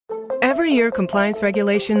Every year, compliance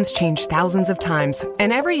regulations change thousands of times,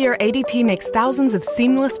 and every year ADP makes thousands of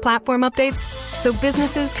seamless platform updates so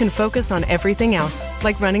businesses can focus on everything else,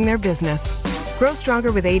 like running their business. Grow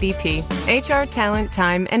stronger with ADP, HR, talent,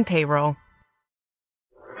 time, and payroll.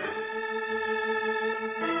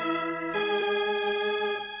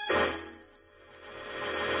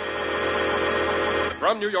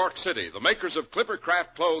 From New York City, the makers of Clipper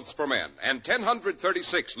Craft Clothes for Men and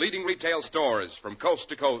 1,036 leading retail stores from coast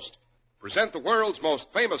to coast present the world's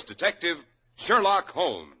most famous detective, Sherlock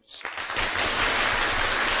Holmes.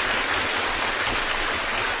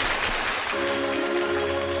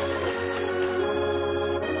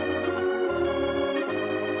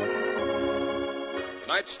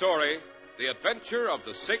 Tonight's story, The Adventure of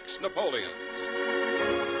the 6 Napoleons.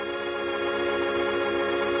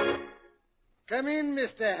 Come in,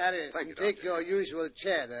 Mr. Harris, Thank you, and take Doctor. your usual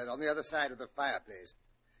chair there on the other side of the fireplace.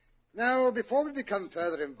 Now, before we become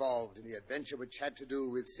further involved in the adventure which had to do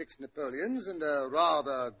with 6 Napoleons and a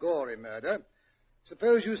rather gory murder,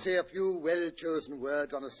 suppose you say a few well-chosen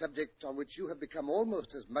words on a subject on which you have become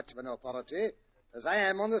almost as much of an authority as I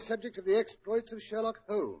am on the subject of the exploits of Sherlock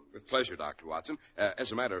Holmes. With pleasure, Dr. Watson.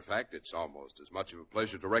 As a matter of fact, it's almost as much of a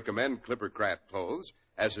pleasure to recommend Clipper Craft clothes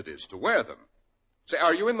as it is to wear them. Say,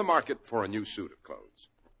 are you in the market for a new suit of clothes?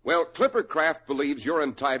 Well, Clipper Craft believes you're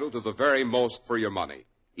entitled to the very most for your money,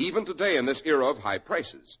 even today in this era of high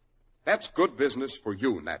prices. That's good business for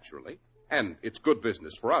you, naturally, and it's good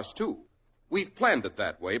business for us, too. We've planned it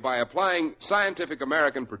that way by applying scientific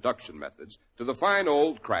American production methods to the fine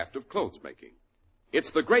old craft of clothes making.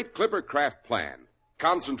 It's the great Clipper Craft plan,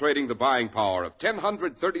 concentrating the buying power of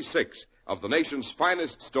 1,036 of the nation's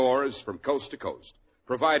finest stores from coast to coast,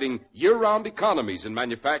 providing year-round economies in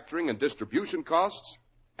manufacturing and distribution costs,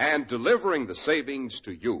 and delivering the savings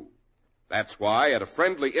to you. That's why at a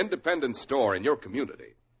friendly independent store in your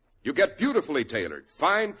community, you get beautifully tailored,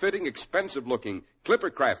 fine-fitting, expensive-looking Clipper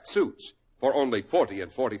Craft suits for only $40 and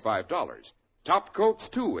 $45. Top coats,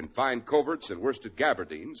 too, in fine coverts and worsted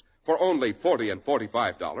gabardines for only $40 and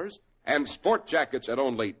 $45, and sport jackets at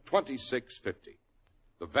only $26.50.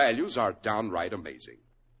 The values are downright amazing.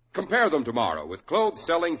 Compare them tomorrow with clothes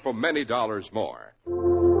selling for many dollars more.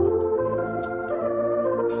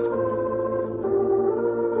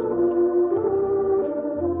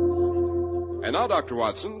 And now, Dr.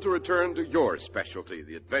 Watson, to return to your specialty,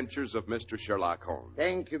 the adventures of Mr. Sherlock Holmes.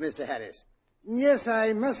 Thank you, Mr. Harris. Yes,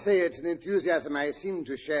 I must say it's an enthusiasm I seem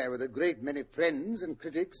to share with a great many friends and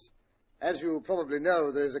critics. As you probably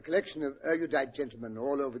know, there is a collection of erudite gentlemen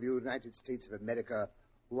all over the United States of America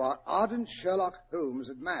who are ardent Sherlock Holmes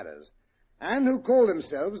admirers, and who call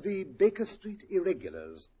themselves the Baker Street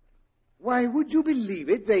Irregulars. Why, would you believe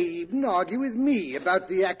it, they even argue with me about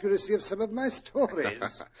the accuracy of some of my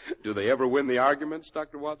stories. Do they ever win the arguments,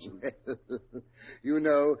 Dr. Watson? You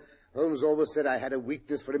know, Holmes always said I had a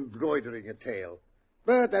weakness for embroidering a tale.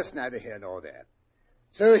 But that's neither here nor there.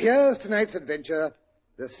 So here's tonight's adventure,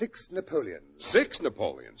 the 6 Napoleons. 6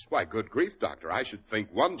 Napoleons? Why, good grief, Doctor. I should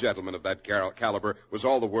think one gentleman of that caliber was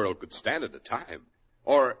all the world could stand at a time.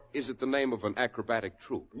 Or is it the name of an acrobatic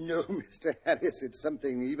troupe? No, Mr. Harris, it's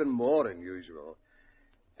something even more unusual.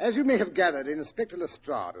 As you may have gathered, Inspector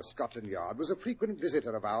Lestrade of Scotland Yard was a frequent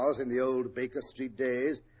visitor of ours in the old Baker Street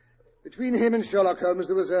days. Between him and Sherlock Holmes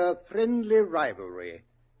there was a friendly rivalry.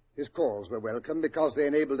 His calls were welcome because they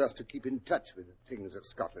enabled us to keep in touch with things at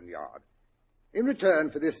Scotland Yard. In return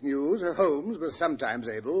for this news, Holmes was sometimes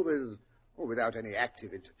able, without any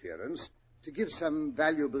active interference, to give some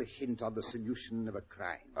valuable hint on the solution of a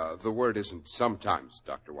crime. The word isn't sometimes,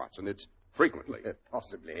 Dr. Watson. It's frequently.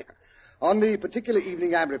 Possibly. On the particular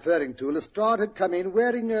evening I'm referring to, Lestrade had come in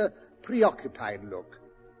wearing a preoccupied look.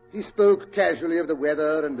 He spoke casually of the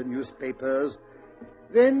weather and the newspapers.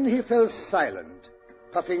 Then he fell silent,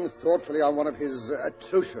 puffing thoughtfully on one of his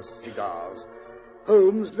atrocious cigars.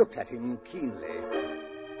 Holmes looked at him keenly.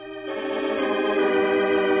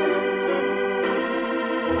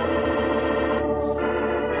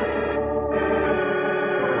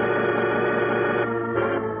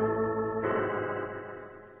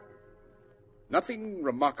 Nothing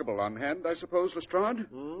remarkable on hand, I suppose, Lestrade?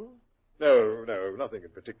 No, nothing in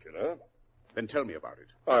particular. Then tell me about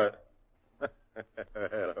it.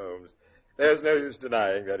 Holmes, there's no use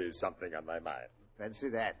denying there is something on my mind. Fancy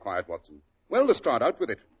that. Quiet, Watson. Well, Lestrade, out with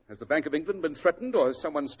it. Has the Bank of England been threatened, or has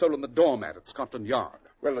someone stolen the doormat at Scotland Yard?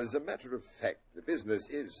 Well, as a matter of fact, the business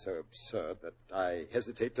is so absurd that I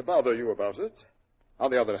hesitate to bother you about it. On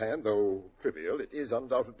the other hand, though trivial, it is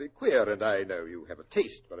undoubtedly queer, and I know you have a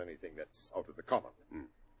taste for anything that's out of the common.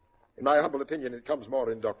 In my humble opinion, it comes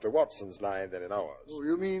more in Dr. Watson's line than in ours. Oh,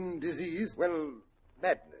 you mean disease? Well,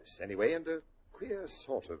 madness, anyway, and a queer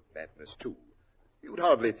sort of madness, too. You'd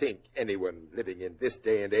hardly think anyone living in this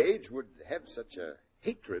day and age would have such a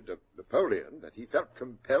hatred of Napoleon that he felt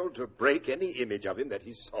compelled to break any image of him that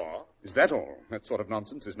he saw. Is that all? That sort of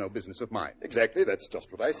nonsense is no business of mine. Exactly, that's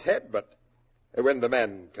just what I said, but when the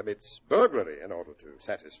man commits burglary in order to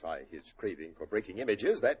satisfy his craving for breaking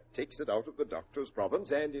images, that takes it out of the doctor's province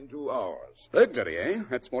and into ours. Burglary, eh?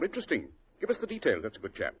 That's more interesting. Give us the details, that's a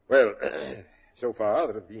good chap. Well, so far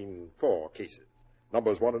there have been 4 cases.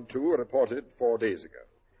 Numbers 1 and 2 were reported 4 days ago.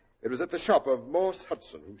 It was at the shop of Morse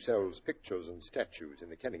Hudson, who sells pictures and statues in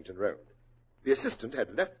the Kennington Road. The assistant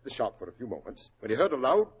had left the shop for a few moments when he heard a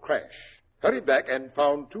loud crash, hurried back and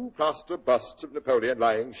found 2 plaster busts of Napoleon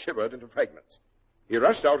lying shivered into fragments. He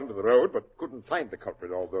rushed out into the road but couldn't find the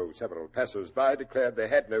culprit, although several passers-by declared they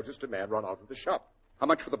had noticed a man run out of the shop. How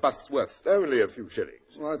much were the busts worth? Only a few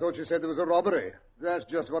shillings. Well, I thought you said there was a robbery. That's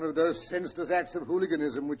just one of those senseless acts of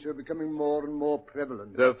hooliganism which are becoming more and more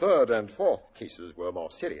prevalent. The 3rd and 4th cases were more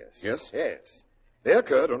serious. Yes? Yes. They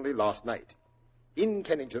occurred only last night. In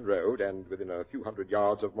Kennington Road, and within a few hundred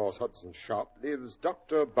yards of Morse Hudson's shop, lives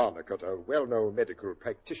Dr. Barnacut, a well-known medical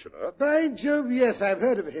practitioner. By Jove, yes, I've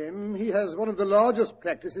heard of him. He has one of the largest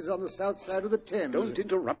practices on the south side of the Thames. Don't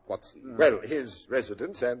interrupt, Watson. Well, his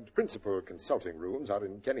residence and principal consulting rooms are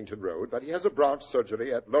in Kennington Road, but he has a branch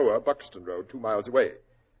surgery at Lower Buxton Road, 2 miles away.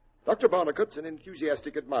 Dr. Barnacut's an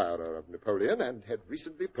enthusiastic admirer of Napoleon and had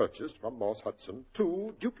recently purchased from Morse Hudson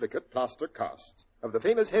 2 duplicate plaster casts of the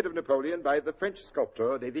famous head of Napoleon by the French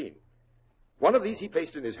sculptor Devine. One of these he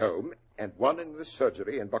placed in his home, and one in the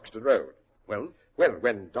surgery in Buxton Road. Well,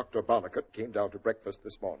 when Dr. Barnacut came down to breakfast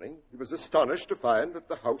this morning, he was astonished to find that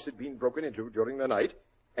the house had been broken into during the night,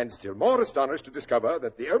 and still more astonished to discover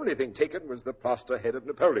that the only thing taken was the plaster head of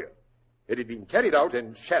Napoleon. It had been carried out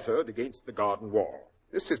and shattered against the garden wall.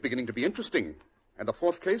 this is beginning to be interesting. And the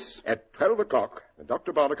 4th case? At 12 o'clock, when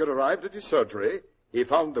Dr. Barnacut arrived at his surgery, he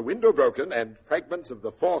found the window broken and fragments of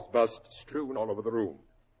the 4th bust strewn all over the room.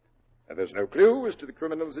 And there's no clue as to the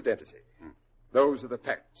criminal's identity. Those are the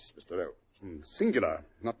facts, Mr. Holmes. Singular,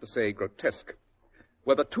 not to say grotesque.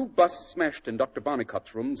 Were the 2 busts smashed in Dr.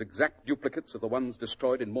 Barnacut's rooms exact duplicates of the ones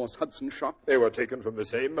destroyed in Morse Hudson's shop? They were taken from the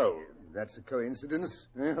same mold. That's a coincidence,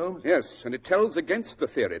 eh, Holmes? Yes, and it tells against the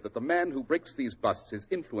theory that the man who breaks these busts is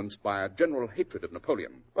influenced by a general hatred of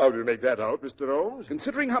Napoleon. How do you make that out, Mr. Holmes?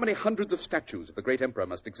 Considering how many hundreds of statues of the great emperor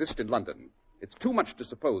must exist in London, it's too much to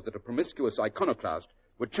suppose that a promiscuous iconoclast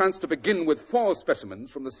would chance to begin with 4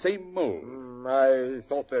 specimens from the same mold. I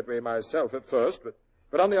thought that way myself at first,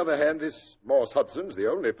 but on the other hand, this Morse Hudson's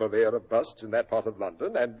the only purveyor of busts in that part of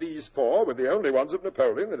London, and these 4 were the only ones of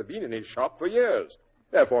Napoleon that have been in his shop for years.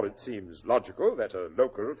 Therefore, it seems logical that a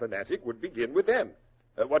local fanatic would begin with them.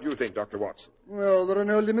 What do you think, Dr. Watson? Well, there are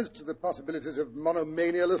no limits to the possibilities of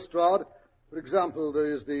monomania, Lestrade. For example,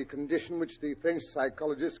 there is the condition which the French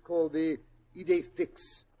psychologists call the idée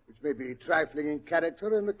fixe, which may be trifling in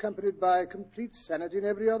character and accompanied by complete sanity in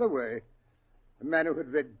every other way. A man who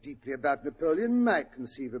had read deeply about Napoleon might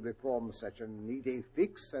conceivably form such an idée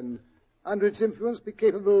fixe and, under its influence, be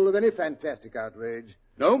capable of any fantastic outrage.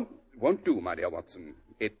 No, it won't do, my dear Watson.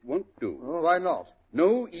 It won't do. Oh, why not?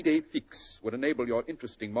 No idée fixe would enable your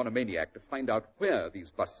interesting monomaniac to find out where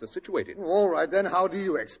these busts are situated. All right, then, how do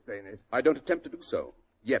you explain it? I don't attempt to do so,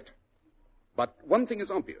 yet. But one thing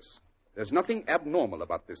is obvious. There's nothing abnormal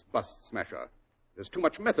about this bust smasher. There's too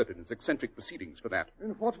much method in his eccentric proceedings for that.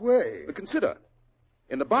 In what way? But consider,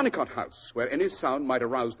 in the Barnacut house, where any sound might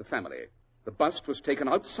arouse the family, the bust was taken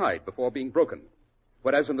outside before being broken.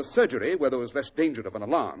 Whereas in the surgery, where there was less danger of an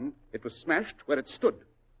alarm, it was smashed where it stood.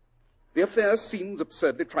 The affair seems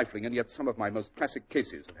absurdly trifling, and yet some of my most classic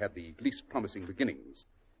cases have had the least promising beginnings.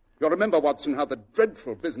 You'll remember, Watson, how the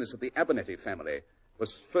dreadful business of the Abernethy family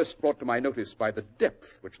was first brought to my notice by the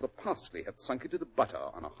depth which the parsley had sunk into the butter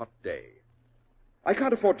on a hot day. I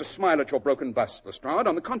can't afford to smile at your broken bust, Lestrade.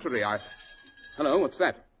 On the contrary, Hello, what's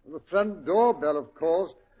that? The front doorbell, of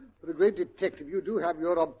course. For a great detective, you do have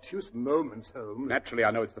your obtuse moments, Holmes. Naturally,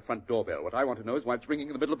 I know it's the front doorbell. What I want to know is why it's ringing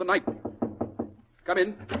in the middle of the night. Come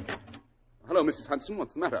in. Hello, Mrs. Hudson.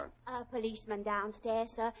 What's the matter? A policeman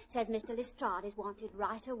downstairs, sir, says Mr. Lestrade is wanted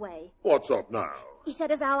right away. What's up now? He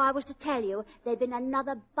said as how I was to tell you there'd been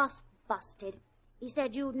another bust busted. He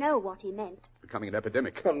said you'd know what he meant. Becoming an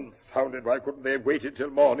epidemic. Confounded, why couldn't they have waited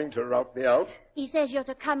till morning to rout me out? He says you're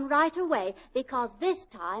to come right away because this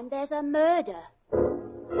time there's a murder.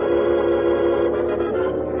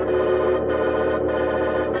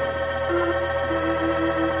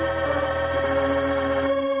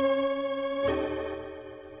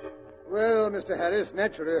 Well, Mr. Harris,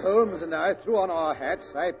 naturally, Holmes and I threw on our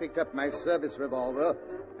hats. I picked up my service revolver,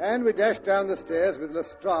 and we dashed down the stairs with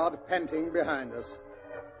Lestrade panting behind us.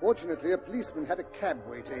 Fortunately, a policeman had a cab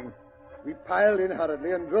waiting. We piled in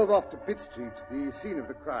hurriedly and drove off to Pitt Street, the scene of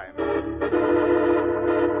the crime.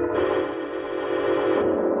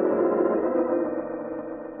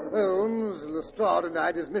 Holmes, Lestrade, and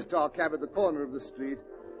I dismissed our cab at the corner of the street.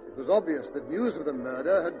 It was obvious that news of the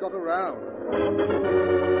murder had got around.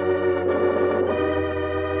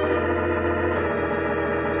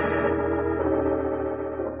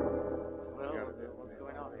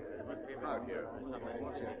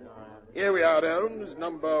 Here we are, Holmes,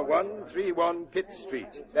 number 131 Pitt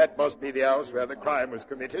Street. That must be the house where the crime was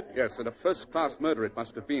committed. Yes, and a first-class murder it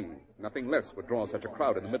must have been. Nothing less would draw such a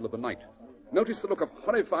crowd in the middle of the night. Notice the look of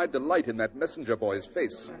horrified delight in that messenger boy's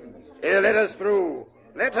face. Here, let us through.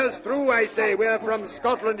 Let us through, I say. We're from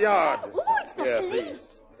Scotland Yard. Oh, it's the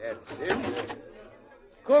police. That's it.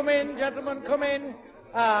 Come in, gentlemen, come in.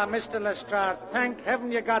 Ah, Mr. Lestrade, thank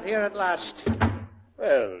heaven you got here at last.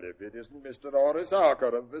 Well, if it isn't Mr. Horace Harker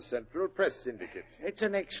of the Central Press Syndicate. It's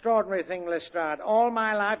an extraordinary thing, Lestrade. All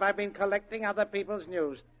my life I've been collecting other people's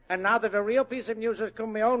news. And now that a real piece of news has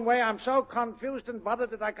come my own way, I'm so confused and bothered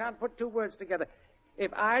that I can't put two words together.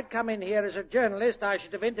 If I'd come in here as a journalist, I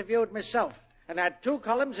should have interviewed myself and had 2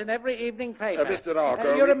 columns in every evening paper. Mr.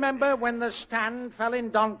 Harker... You remember when the Stand fell in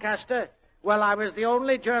Doncaster? Well, I was the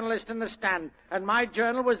only journalist in the Stand, and my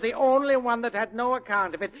journal was the only one that had no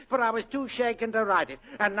account of it, for I was too shaken to write it.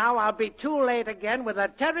 And now I'll be too late again with a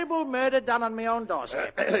terrible murder done on my own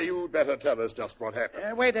doorstep. You'd better tell us just what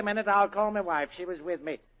happened. Wait a minute, I'll call my wife. She was with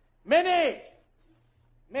me. Minnie!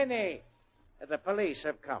 Minnie! The police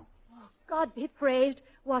have come. Oh, God be praised.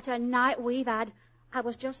 What a night we've had. I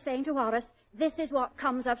was just saying to Horace, this is what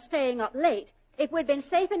comes of staying up late. If we'd been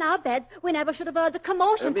safe in our beds, we never should have heard the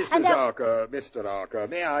commotion. Mr. Harker,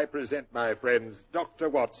 may I present my friends Dr.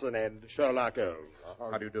 Watson and Sherlock Holmes?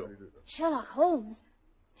 How do you do? Sherlock Holmes?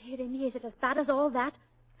 Dearie me, is it as bad as all that?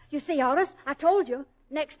 You see, Horace, I told you.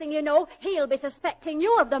 Next thing you know, he'll be suspecting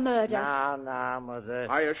you of the murder. Now, Mother.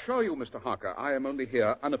 I assure you, Mr. Harker, I am only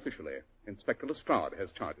here unofficially. Inspector Lestrade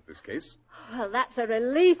has charge of this case. Well, that's a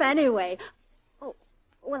relief anyway. Oh,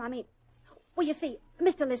 well, you see,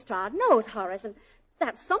 Mr. Lestrade knows Horace, and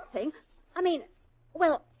that's something.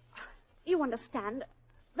 Well, you understand.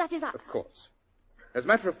 That is... Of course. As a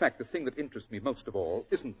matter of fact, the thing that interests me most of all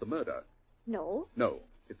isn't the murder. No? No,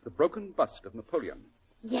 it's the broken bust of Napoleon.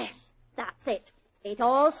 Yes, that's it. It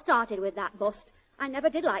all started with that bust. I never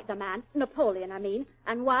did like the man, Napoleon,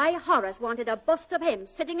 and why Horace wanted a bust of him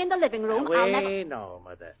sitting in the living room, We know,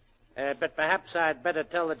 Mother. But perhaps I'd better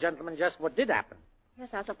tell the gentleman just what did happen.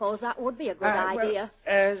 Yes, I suppose that would be a good idea.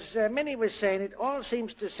 Well, as Minnie was saying, it all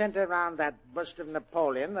seems to center around that bust of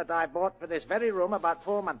Napoleon that I bought for this very room about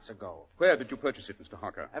 4 months ago. Where did you purchase it, Mr.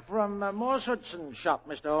 Harker? From Morse Hudson's shop,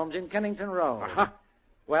 Mr. Holmes, in Kennington Road. Aha.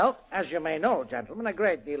 Well, as you may know, gentlemen, a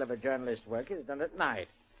great deal of a journalist's work is done at night.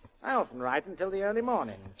 I often write until the early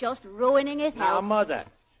morning. Just ruining his Now, health. Mother.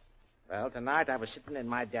 Well, tonight I was sitting in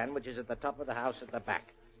my den, which is at the top of the house at the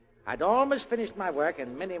back. I'd almost finished my work,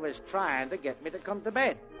 and Minnie was trying to get me to come to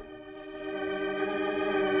bed.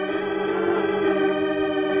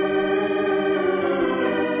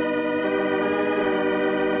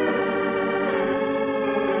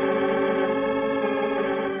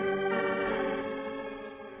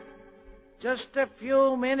 Just a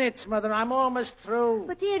few minutes, Mother. I'm almost through.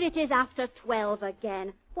 But here it is after 12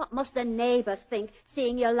 again. What must the neighbours think,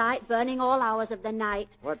 seeing your light burning all hours of the night?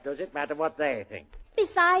 What does it matter what they think?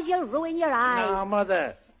 Besides, you'll ruin your eyes. Now,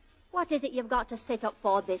 Mother. What is it you've got to sit up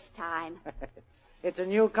for this time? It's a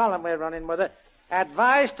new column we're running, Mother.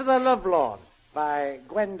 Advice to the Lovelorn by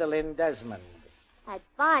Gwendolyn Desmond.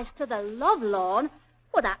 Advice to the lovelorn?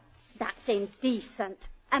 Well, that's indecent.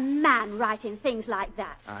 A man writing things like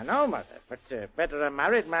that. I know, Mother, but better a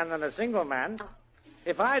married man than a single man. Oh.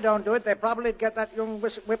 If I don't do it, they probably'd get that young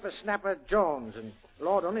whippersnapper Jones, and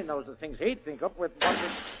Lord only knows the things he'd think up with what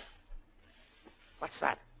it... What's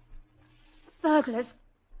that? Burglars.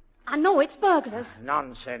 I know it's burglars.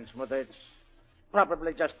 Nonsense, Mother. It's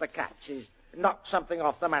probably just the cat. She's knocked something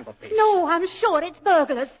off the mantelpiece. No, I'm sure it's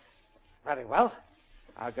burglars. Very well.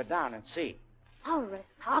 I'll go down and see. Horace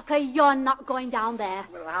Harker, you're not going down there.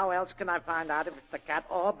 Well, how else can I find out if it's the cat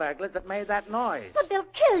or burglars that made that noise? But they'll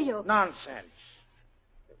kill you. Nonsense.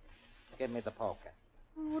 Give me the poker.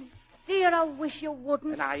 Oh, dear, I wish you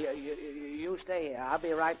wouldn't. Now, you stay here. I'll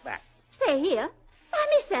be right back. Stay here? By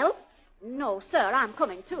myself? No, sir, I'm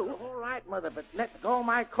coming too. All right, Mother, but let go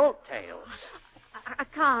my coattails. I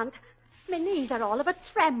can't. My knees are all of a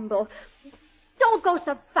tremble. Don't go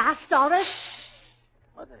so fast, Horace.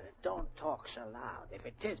 Mother, don't talk so loud. If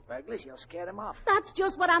it is burglars, you'll scare them off. That's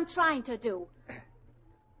just what I'm trying to do.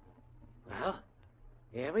 Well,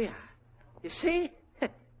 here we are. You see?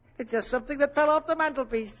 It's just something that fell off the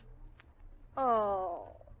mantelpiece.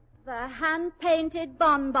 Oh, the hand-painted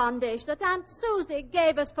bonbon dish that Aunt Susie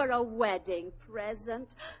gave us for a wedding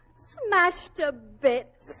present. Smashed to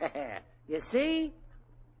bits. You see?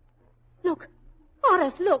 Look,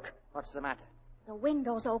 Horace, look. What's the matter? The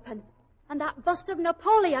window's open. And that bust of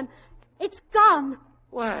Napoleon, it's gone.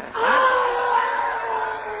 Well...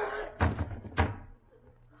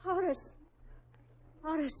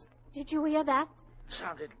 Horace, did you hear that?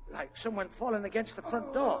 Sounded like someone falling against the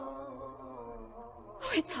front door.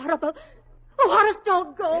 Oh, it's horrible. Oh, Horace,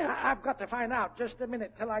 don't go. Yeah, I've got to find out. Just a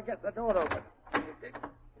minute till I get the door open.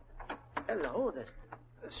 Hello,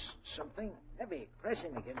 there's something heavy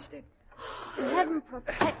pressing against it. Heaven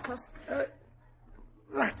protect us.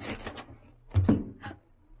 That's it.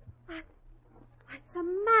 It's a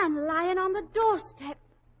man lying on the doorstep.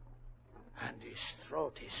 And his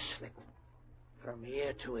throat is slit from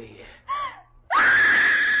ear to ear.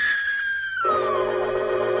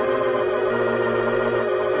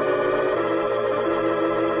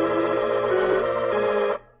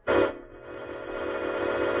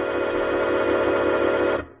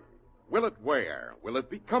 Will it wear? Will it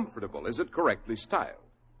be comfortable? Is it correctly styled?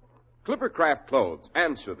 Clippercraft Clothes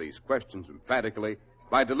answer these questions emphatically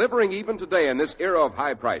by delivering even today in this era of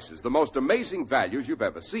high prices the most amazing values you've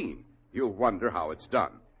ever seen. You'll wonder how it's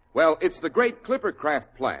done. Well, it's the great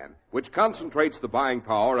Clippercraft plan, which concentrates the buying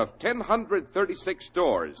power of 1,036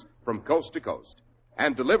 stores from coast to coast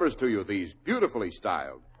and delivers to you these beautifully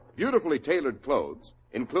styled, beautifully tailored clothes,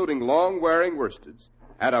 including long-wearing worsteds,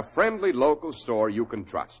 at a friendly local store you can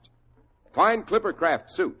trust. Fine Clippercraft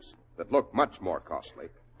suits that look much more costly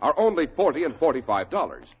are only $40 and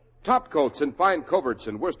 $45. Top coats and fine coverts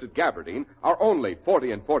and worsted gabardine are only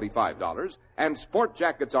 $40 and $45, and sport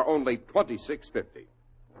jackets are only $26.50.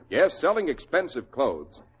 Yes, selling expensive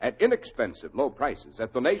clothes at inexpensive low prices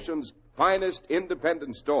at the nation's finest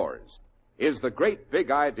independent stores is the great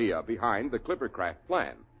big idea behind the Clippercraft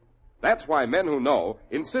plan. That's why men who know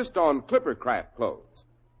insist on Clippercraft clothes.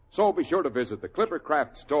 So be sure to visit the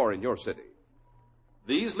Clippercraft store in your city.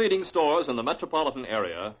 These leading stores in the metropolitan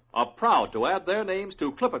area are proud to add their names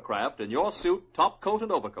to Clippercraft in your suit, top coat,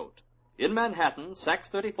 and overcoat. In Manhattan, Saks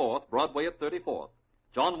 34th, Broadway at 34th.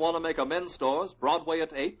 John Wanamaker Men's Stores, Broadway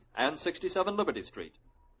at 8th and 67 Liberty Street.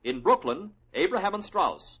 In Brooklyn, Abraham and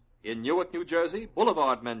Strauss. In Newark, New Jersey,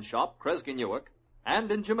 Boulevard Men's Shop, Kresge Newark.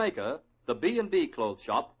 And in Jamaica, the B&B Clothes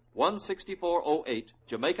Shop, 16408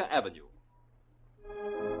 Jamaica Avenue.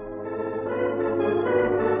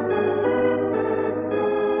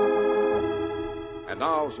 And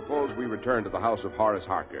now, suppose we return to the house of Horace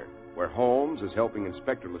Harker, where Holmes is helping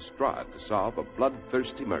Inspector Lestrade to solve a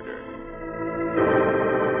bloodthirsty murder.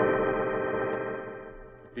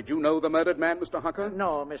 Did you know the murdered man, Mr. Harker?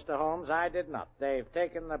 No, Mr. Holmes, I did not. They've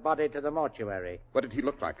taken the body to the mortuary. What did he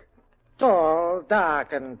look like? Tall,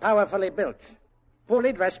 dark, and powerfully built.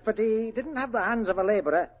 Poorly dressed, but he didn't have the hands of a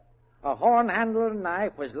laborer. A horn-handled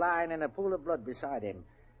knife was lying in a pool of blood beside him.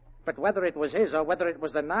 But whether it was his or whether it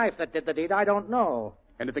was the knife that did the deed, I don't know.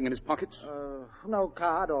 Anything in his pockets? No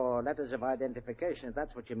card or letters of identification, if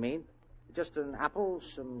that's what you mean. Just an apple,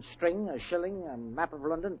 some string, a shilling, a map of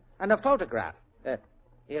London, and a photograph.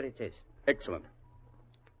 Here it is. Excellent.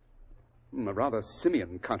 A rather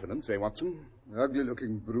simian countenance, eh, Watson?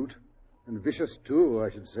 Ugly-looking brute. And vicious, too,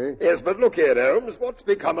 I should say. Yes, but look here, Holmes. What's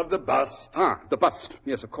become of the bust? Ah, the bust.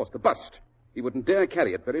 Yes, of course, the bust. He wouldn't dare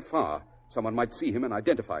carry it very far. Someone might see him and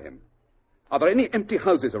identify him. Are there any empty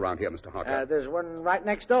houses around here, Mr. Harker? There's one right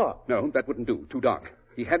next door. No, that wouldn't do. Too dark.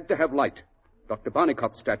 He had to have light. Dr.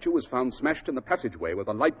 Barnicot's statue was found smashed in the passageway where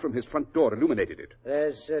the light from his front door illuminated it.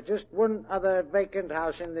 There's just one other vacant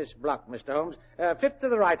house in this block, Mr. Holmes. Fifth to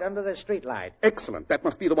the right, under the street light. Excellent. That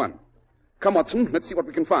must be the one. Come, Watson. Let's see what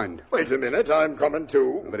we can find. Wait a minute. I'm coming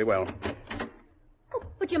too. Very well. Oh,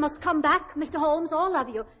 but you must come back, Mr. Holmes, all of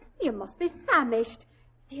you. You must be famished.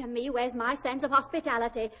 Dear me, where's my sense of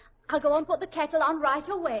hospitality? I'll go and put the kettle on right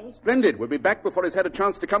away. Splendid. We'll be back before it's had a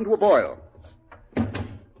chance to come to a boil.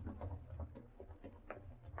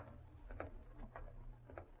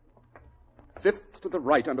 Fifth to the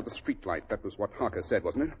right under the streetlight. That was what Harker said,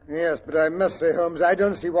 wasn't it? Yes, but I must say, Holmes, I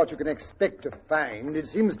don't see what you can expect to find. It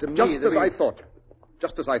seems to me Just as I thought.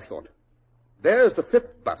 There's the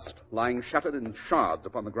fifth bust, lying shattered in shards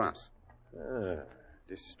upon the grass.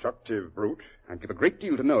 Destructive brute. I'd give a great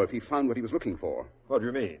deal to know if he found what he was looking for. What do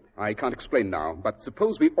you mean? I can't explain now, but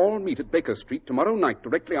suppose we all meet at Baker Street tomorrow night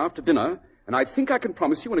directly after dinner, and I think I can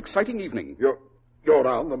promise you an exciting evening. You're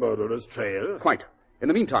on the murderer's trail? Quite. In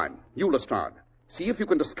the meantime, you, Lestrade, see if you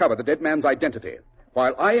can discover the dead man's identity,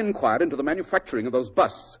 while I inquire into the manufacturing of those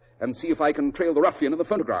busts and see if I can trail the ruffian in the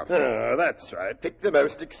photograph. Oh, that's right. Pick the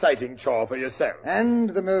most exciting chore for yourself. And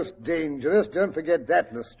the most dangerous. Don't forget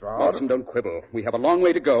that, Lestrade. Watson, don't quibble. We have a long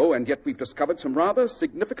way to go, and yet we've discovered some rather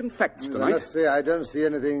significant facts tonight. I must say I don't see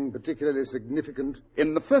anything particularly significant.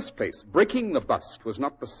 In the first place, breaking the bust was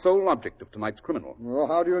not the sole object of tonight's criminal. Well,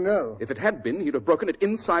 how do you know? If it had been, he'd have broken it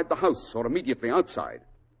inside the house or immediately outside.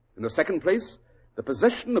 In the second place, the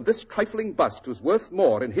possession of this trifling bust was worth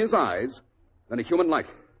more in his eyes than a human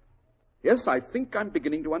life. Yes, I think I'm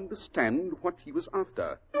beginning to understand what he was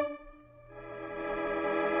after.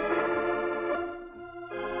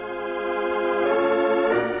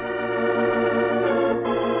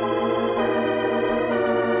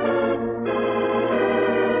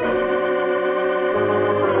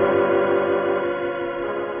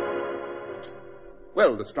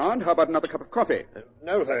 Well, Lestrade, how about another cup of coffee?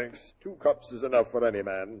 No, thanks. 2 cups is enough for any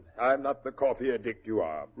man. I'm not the coffee addict you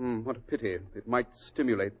are. What a pity. It might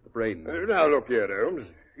stimulate the brain. Now, look here,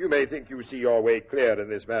 Holmes. You may think you see your way clear in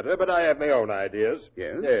this matter, but I have my own ideas.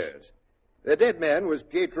 Yes? Yes. The dead man was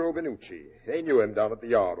Pietro Venucci. They knew him down at the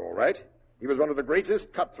yard, all right. He was one of the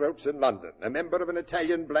greatest cutthroats in London, a member of an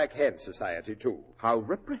Italian Black Hand Society, too. How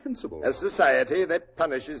reprehensible. A society that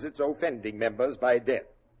punishes its offending members by death.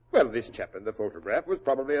 Well, this chap in the photograph was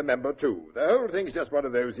probably a member, too. The whole thing's just one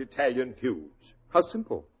of those Italian feuds. How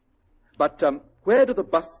simple. But where do the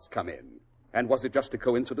busts come in? And was it just a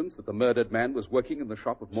coincidence that the murdered man was working in the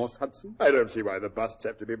shop of Morse Hudson? I don't see why the busts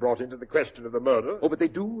have to be brought into the question of the murder. Oh, but they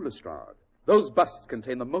do, Lestrade. Those busts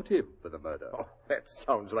contain the motive for the murder. Oh, that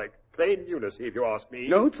sounds like plain lunacy, if you ask me.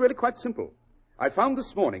 No, it's really quite simple. I found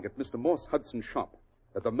this morning at Mr. Morse Hudson's shop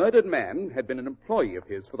that the murdered man had been an employee of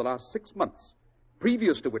his for the last 6 months,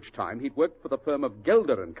 previous to which time he'd worked for the firm of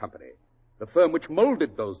Gelder and Company, the firm which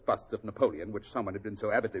molded those busts of Napoleon which someone had been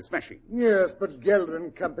so avidly smashing. Yes, but Gelder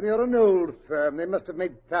and Company are an old firm. They must have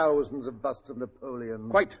made thousands of busts of Napoleon.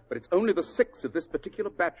 Quite, but it's only the 6th of this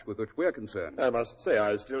particular batch with which we're concerned. I must say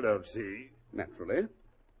I still don't see. Naturally.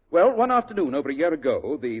 Well, one afternoon over a year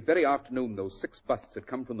ago, the very afternoon those 6 busts had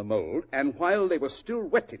come from the mold, and while they were still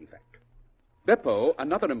wet, in fact, Beppo,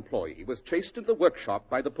 another employee, was chased into the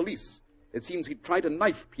workshop by the police. It seems he'd tried to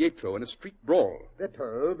knife Pietro in a street brawl.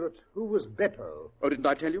 Beppo? But who was Beppo? Oh, didn't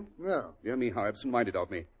I tell you? No. Dear me, how absent-minded of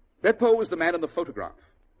me. Beppo was the man in the photograph.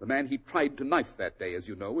 The man he tried to knife that day, as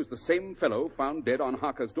you know, is the same fellow found dead on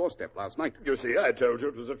Harker's doorstep last night. You see, I told you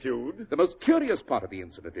it was a feud. The most curious part of the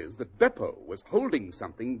incident is that Beppo was holding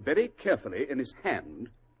something very carefully in his hand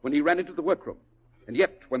when he ran into the workroom. And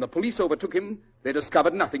yet, when the police overtook him, they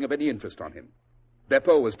discovered nothing of any interest on him.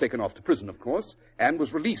 Beppo was taken off to prison, of course, and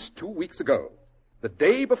was released 2 weeks ago, the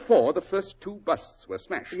day before the first 2 busts were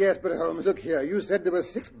smashed. Yes, but Holmes, look here. You said there were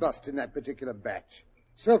 6 busts in that particular batch.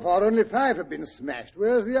 So far, only 5 have been smashed.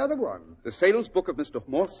 Where's the other one? The sales book of Mr.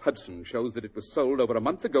 Morse Hudson shows that it was sold over a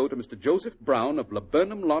month ago to Mr. Joseph Brown of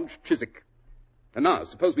Laburnum Lodge, Chiswick. And now,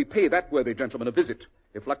 suppose we pay that worthy gentleman a visit.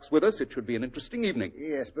 If luck's with us, it should be an interesting evening.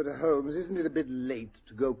 Yes, but Holmes, isn't it a bit late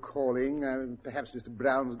to go calling? Perhaps Mr.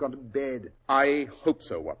 Brown's gone to bed. I hope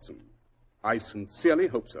so, Watson. I sincerely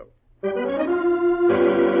hope so.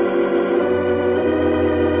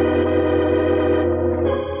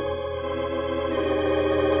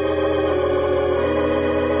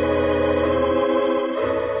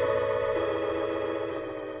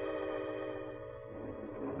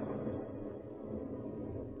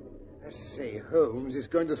 Say, Holmes is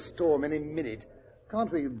going to storm any minute.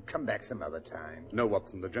 Can't we come back some other time? No,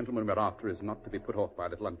 Watson, the gentleman we're after is not to be put off by a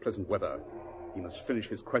little unpleasant weather. He must finish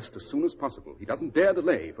his quest as soon as possible. He doesn't dare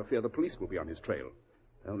delay for fear the police will be on his trail.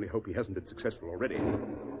 I only hope he hasn't been successful already.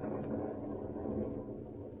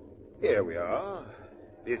 Here we are.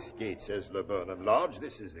 This gate says Laburnum Lodge.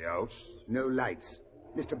 This is the house. No lights.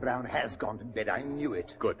 Mr. Brown has gone to bed. I knew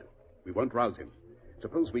it. Good. We won't rouse him.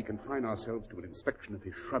 Suppose we confine ourselves to an inspection of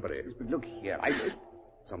his shrubbery. But look here,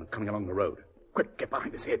 Someone coming along the road. Quick, get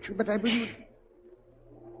behind this hedge. But I believe...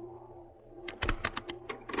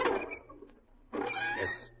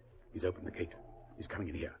 Yes, he's opened the gate. He's coming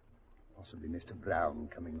in here. Possibly Mr. Brown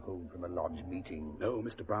coming home from a lodge meeting. No,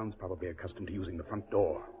 Mr. Brown's probably accustomed to using the front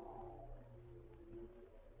door.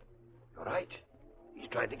 All right. He's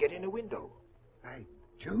trying to get in a window. By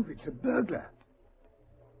Jove, it's a burglar.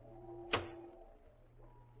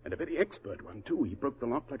 And a very expert one, too. He broke the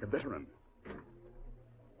lock like a veteran.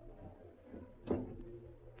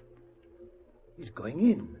 He's going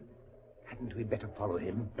in. Hadn't we better follow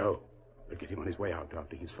him? No. We'll get him on his way out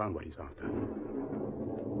after he's found what he's after.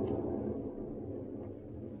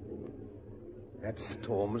 That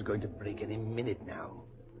storm's going to break any minute now.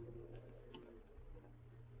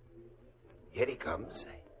 Here he comes.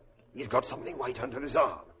 He's got something white under his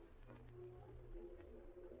arm.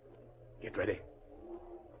 Get ready.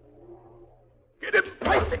 Get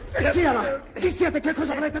him! Chi siete? Che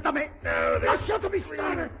cosa volete da me? No, Lasciatemi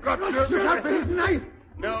stare! you got his knife!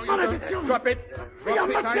 No, you don't. Drop it. Drop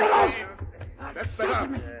it, I say. That's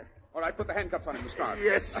better. All right, put the handcuffs on him, Lestrade.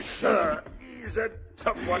 Yes, sir. He's a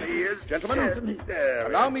tough one, he is. Gentlemen,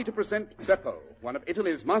 allow me to present Beppo, one of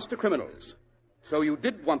Italy's master criminals. So you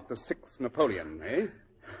did want the 6th Napoleon, eh?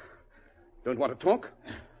 Don't want to talk?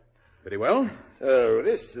 Very well. Oh,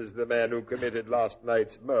 this is the man who committed last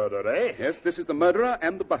night's murder, eh? Yes, this is the murderer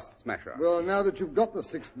and the bust smasher. Well, now that you've got the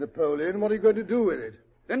 6th Napoleon, what are you going to do with it?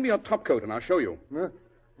 Lend me your topcoat and I'll show you. Huh?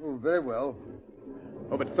 Oh, very well.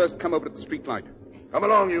 Oh, but first come over to the street light. Come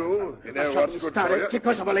along, you. You know what's good for you. Che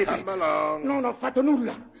cosa volete? Come along. Non ho fatto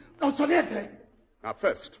nulla. Non so niente. Now,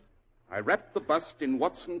 first, I wrap the bust in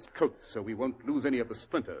Watson's coat so we won't lose any of the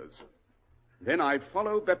splinters. Then I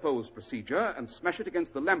follow Beppo's procedure and smash it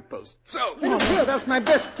against the lamppost. So... Oh, that's my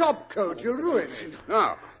best top coat. You'll ruin it.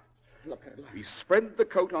 Now, we spread the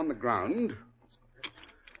coat on the ground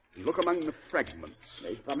and look among the fragments.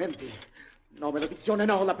 Nei frammenti. No, maledizione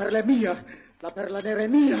no. La perla è mia. La perla nera è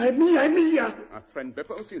mia, è mia, è mia. Our friend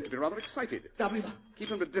Beppo seems to be rather excited. Dammi. Keep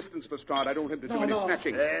him at a distance, Lestrade. I don't want him to do No, any no.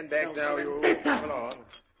 snatching. Stand back now, you. Come along.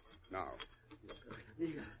 Now,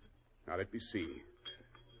 let me see.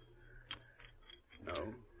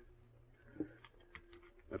 No.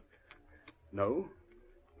 No.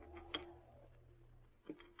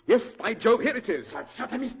 Yes, by Jove, here it is.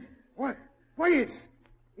 Lasciatemi. Why,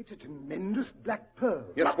 it's a tremendous black pearl.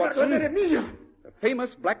 Yes, La perla Watson. nera è mia. The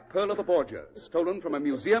famous black pearl of the Borgias, stolen from a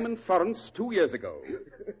museum in Florence 2 years ago.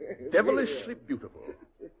 Devilishly beautiful,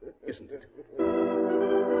 isn't it?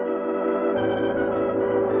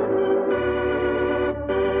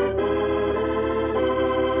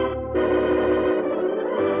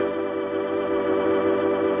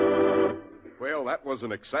 Well, that was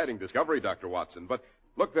an exciting discovery, Dr. Watson. But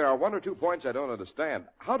look, there are 1 or 2 points I don't understand.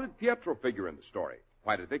 How did Pietro figure in the story?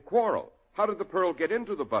 Why did they quarrel? How did the pearl get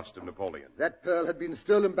into the bust of Napoleon? That pearl had been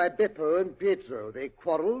stolen by Beppo and Pietro. They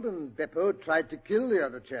quarreled, and Beppo tried to kill the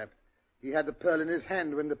other chap. He had the pearl in his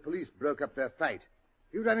hand when the police broke up their fight.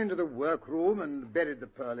 He ran into the workroom and buried the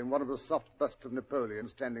pearl in one of the soft busts of Napoleon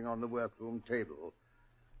standing on the workroom table.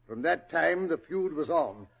 From that time, the feud was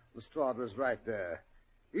on. Lestrade was right there.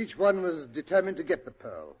 Each one was determined to get the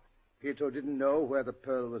pearl. Pietro didn't know where the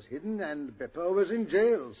pearl was hidden, and Beppo was in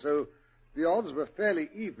jail, so the odds were fairly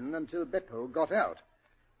even until Beppo got out.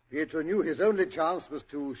 Pietro knew his only chance was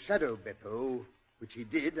to shadow Beppo, which he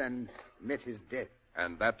did, and met his death.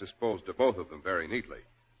 And that disposed of both of them very neatly.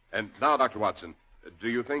 And now, Dr. Watson, do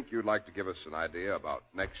you think you'd like to give us an idea about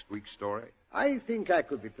next week's story? I think I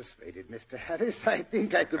could be persuaded, Mr. Harris. I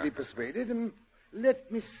think I could be persuaded. Let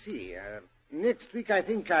me see. Next week, I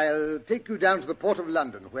think I'll take you down to the Port of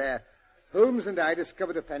London, where Holmes and I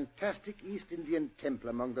discovered a fantastic East Indian temple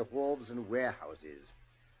among the wharves and warehouses.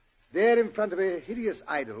 There, in front of a hideous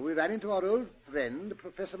idol, we ran into our old friend,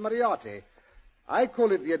 Professor Moriarty. I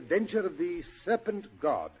call it the adventure of the serpent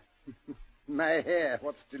god. My hair,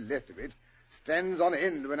 what's still left of it, stands on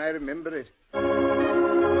end when I remember it.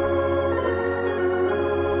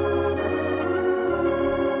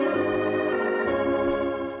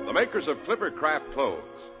 The makers of Clipper Craft Clothes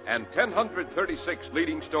and 1,036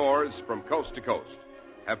 leading stores from coast to coast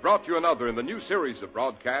have brought you another in the new series of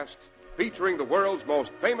broadcasts featuring the world's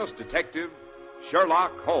most famous detective,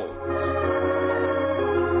 Sherlock Holmes.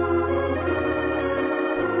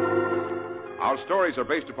 Our stories are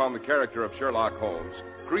based upon the character of Sherlock Holmes,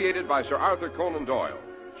 created by Sir Arthur Conan Doyle.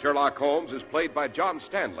 Sherlock Holmes is played by John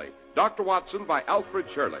Stanley, Dr. Watson by Alfred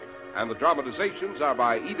Shirley, and the dramatizations are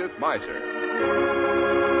by Edith Meiser.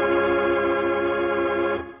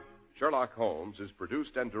 Sherlock Holmes is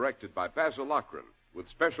produced and directed by Basil Lochran, with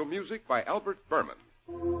special music by Albert Berman.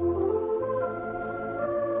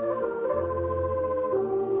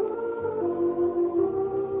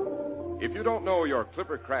 If you don't know your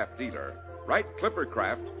Clipper Craft dealer, write Clipper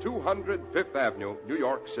Craft, 200 Fifth Avenue, New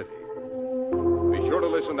York City. Be sure to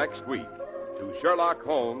listen next week to Sherlock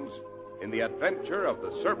Holmes in the Adventure of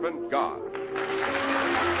the Serpent God.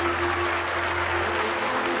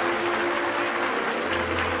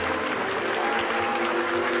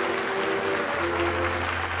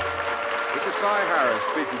 This is Cy Harris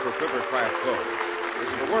speaking for Clipper Craft Clothes. This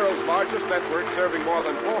is the world's largest network serving more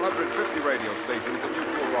than 450 radio stations and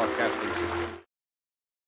mutual broadcasting systems.